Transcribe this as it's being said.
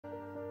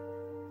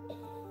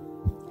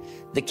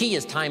The key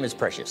is time is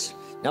precious.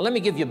 Now let me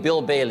give you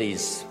Bill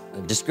Bailey's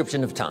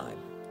description of time.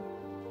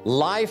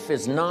 Life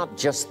is not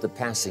just the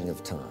passing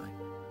of time.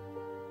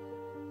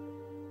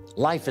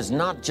 Life is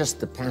not just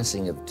the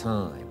passing of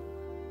time.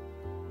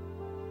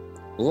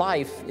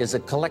 Life is a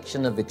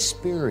collection of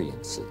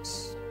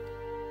experiences,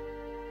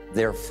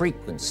 their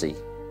frequency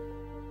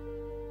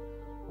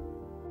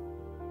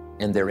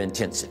and their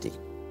intensity.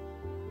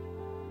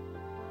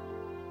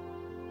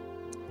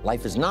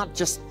 Life is not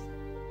just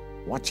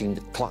watching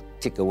the clock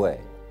tick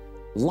away.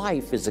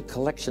 Life is a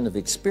collection of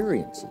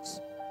experiences,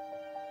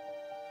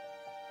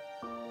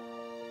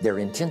 their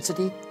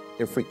intensity,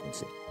 their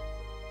frequency.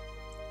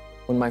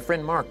 When my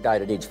friend Mark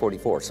died at age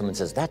 44, someone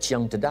says, that's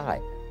young to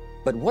die.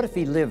 But what if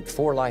he lived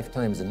 4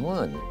 lifetimes in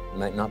one? It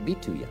might not be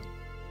too young.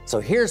 So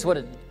here's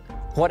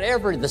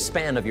whatever the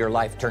span of your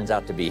life turns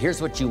out to be,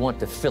 here's what you want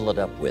to fill it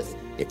up with: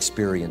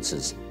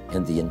 experiences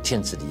and the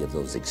intensity of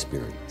those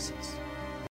experiences.